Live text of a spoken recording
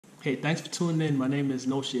Hey, thanks for tuning in. My name is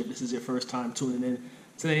Noshi. If this is your first time tuning in,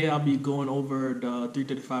 today I'll be going over the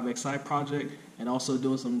 335xi project and also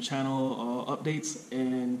doing some channel updates,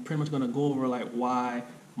 and pretty much going to go over like why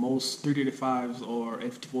most 335s or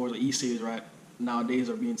N54s or E-series right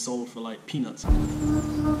nowadays are being sold for like peanuts.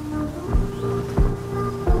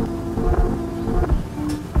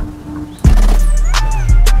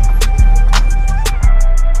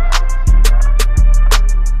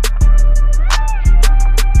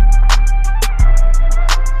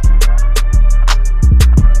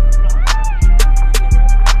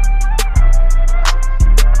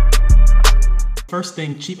 First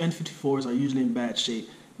thing, cheap N54s are usually in bad shape.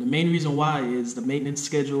 The main reason why is the maintenance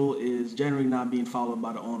schedule is generally not being followed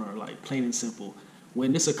by the owner, like plain and simple.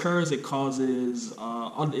 When this occurs, it causes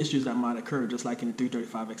other issues that might occur, just like in the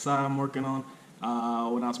 335xi I'm working on.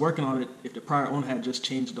 When I was working on it, if the prior owner had just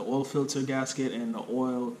changed the oil filter gasket and the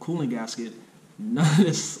oil cooling gasket, none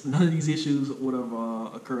of these issues would have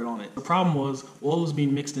occurred on it. The problem was oil was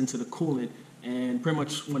being mixed into the coolant, and pretty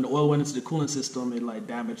much when the oil went into the coolant system, it like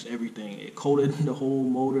damaged everything. It coated the whole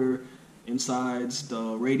motor insides. The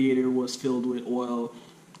radiator was filled with oil.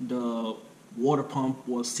 The water pump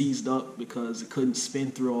was seized up because it couldn't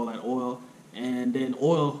spin through all that oil. And then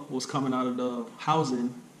oil was coming out of the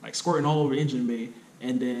housing, like squirting all over the engine bay,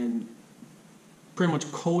 and then pretty much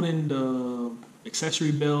coating the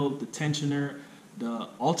accessory belt, the tensioner, the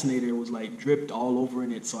alternator was like dripped all over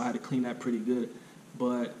in it, so I had to clean that pretty good.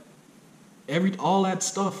 But all that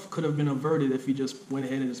stuff could have been averted if you just went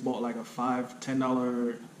ahead and just bought like a $5,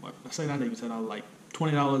 $10, I say not even $10, like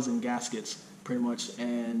 $20 in gaskets pretty much,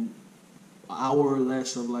 and an hour or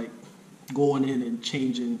less of like going in and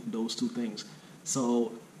changing those two things.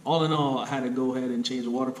 So all in all, I had to go ahead and change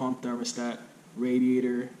the water pump, thermostat,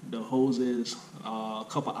 radiator, the hoses, a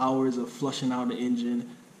couple hours of flushing out the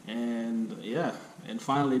engine, and yeah, and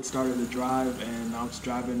finally it started to drive, and now it's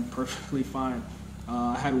driving perfectly fine.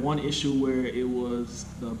 I had one issue where it was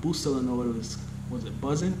the boost cylinder was it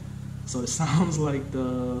buzzing, so it sounds like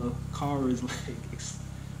the car is like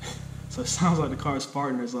so it sounds like the car is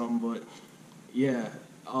farting or something. But yeah,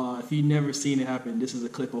 if you've never seen it happen, this is a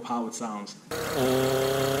clip of how it sounds.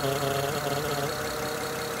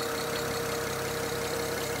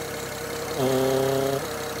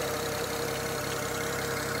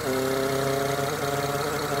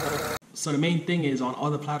 So the main thing is, on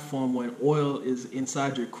other platform, when oil is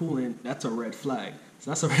inside your coolant, that's a red flag.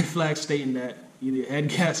 So that's a red flag stating that either your head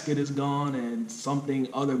gasket is gone and something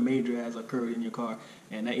other major has occurred in your car,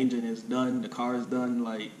 and that engine is done, the car is done.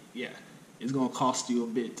 Like, yeah, it's gonna cost you a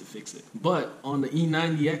bit to fix it. But on the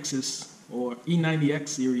E90X's or E90X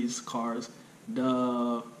series cars,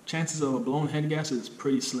 the chances of a blown head gasket is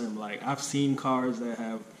pretty slim. Like, I've seen cars that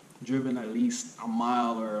have driven at least a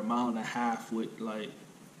mile or a mile and a half with like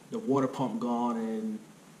the water pump gone and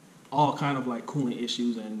all kind of like cooling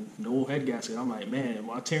issues and no head gasket. I'm like, man,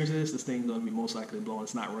 when I tear into this thing's gonna be most likely blown.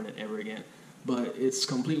 It's not running ever again. But it's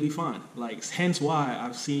completely fine. Like, hence why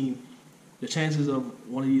I've seen the chances of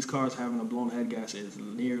one of these cars having a blown head gasket is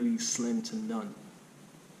nearly slim to none.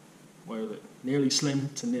 What is it? Nearly slim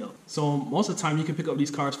to nil. So most of the time you can pick up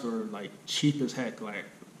these cars for like cheap as heck, like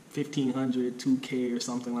 $1,500, $2K or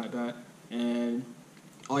something like that. And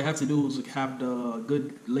all you have to do is have the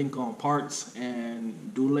good link on parts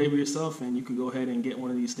and do the labor yourself, and you can go ahead and get one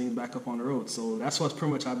of these things back up on the road. So that's what's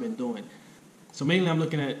pretty much I've been doing. So mainly I'm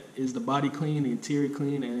looking at, is the body clean, the interior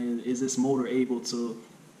clean, and is this motor able to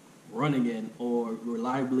run again or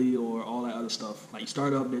reliably or all that other stuff. Like, you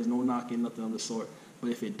start up, there's no knocking, nothing of the sort.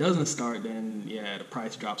 But if it doesn't start, then yeah, the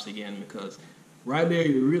price drops again, because right there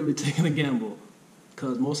you're really taking a gamble.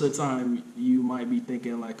 Because most of the time you might be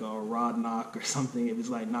thinking like a rod knock or something. If it's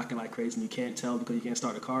like knocking like crazy and you can't tell because you can't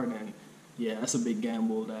start the car, then yeah, that's a big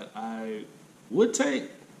gamble that I would take,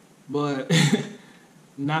 but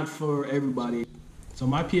not for everybody. So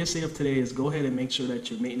my PSA of today is go ahead and make sure that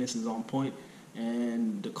your maintenance is on point,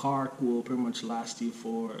 and the car will pretty much last you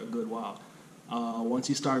for a good while. Once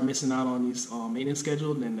you start missing out on these maintenance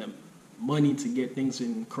schedule, then the money to get things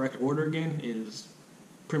in correct order again is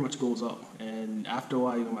pretty much goes up, and after a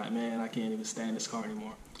while you're like, man, I can't even stand this car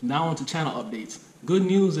anymore. Now on to channel updates. Good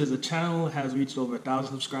news is the channel has reached over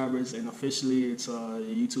 1,000 subscribers, and officially it's a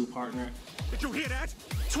YouTube partner. Did you hear that?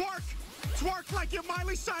 Twerk! Twerk like you're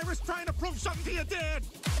Miley Cyrus trying to prove something to your dad!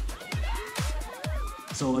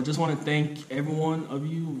 So I just want to thank every one of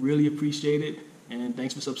you, really appreciate it, and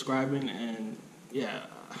thanks for subscribing. And yeah,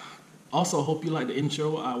 also hope you like the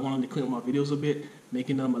intro. I wanted to clean up my videos a bit,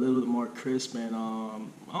 making them a little bit more crisp, and I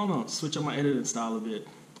don't know, switch up my editing style a bit.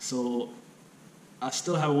 So I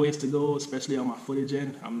still have a ways to go, especially on my footage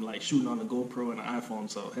end. I'm like shooting on a GoPro and an iPhone,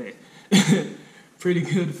 so hey, pretty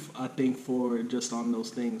good, I think, for just on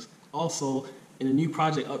those things. Also, in the new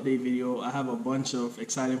project update video, I have a bunch of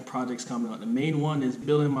exciting projects coming up. The main one is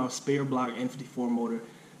building my spare block N54 motor,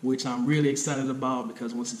 which I'm really excited about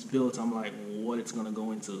because once it's built, I'm like, what it's gonna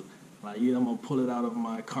go into. Like either I'm gonna pull it out of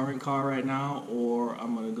my current car right now, or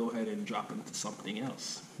I'm gonna go ahead and drop it into something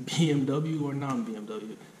else, BMW or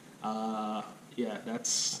non-BMW. Yeah,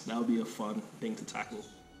 that'll be a fun thing to tackle.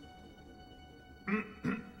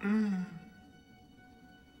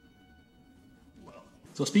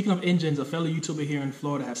 So speaking of engines, a fellow YouTuber here in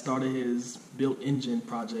Florida has started his built engine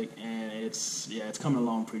project, and it's coming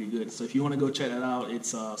along pretty good. So if you want to go check that out,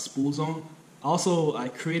 it's Spool Zone. Also, I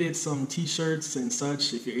created some t-shirts and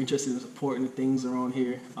such. If you're interested in supporting the things around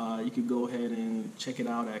here, you could go ahead and check it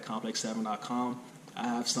out at complex7.com. I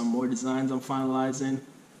have some more designs I'm finalizing.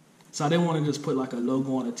 So I didn't want to just put like a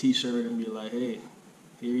logo on a t-shirt and be like, hey,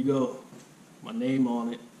 here you go, my name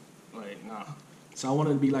on it. Like, nah. So I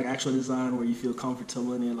wanted to be like actual design where you feel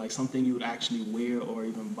comfortable in it, like something you would actually wear or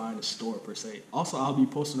even buy in a store per se. Also, I'll be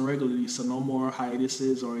posting regularly, so no more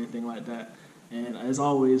hiatuses or anything like that. And as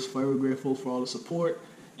always, forever grateful for all the support.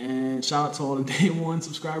 And shout out to all the day one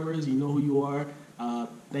subscribers. You know who you are.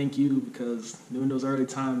 Thank you, because during those early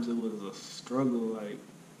times, it was a struggle, like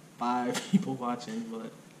 5 people watching. But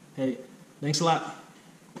hey, thanks a lot.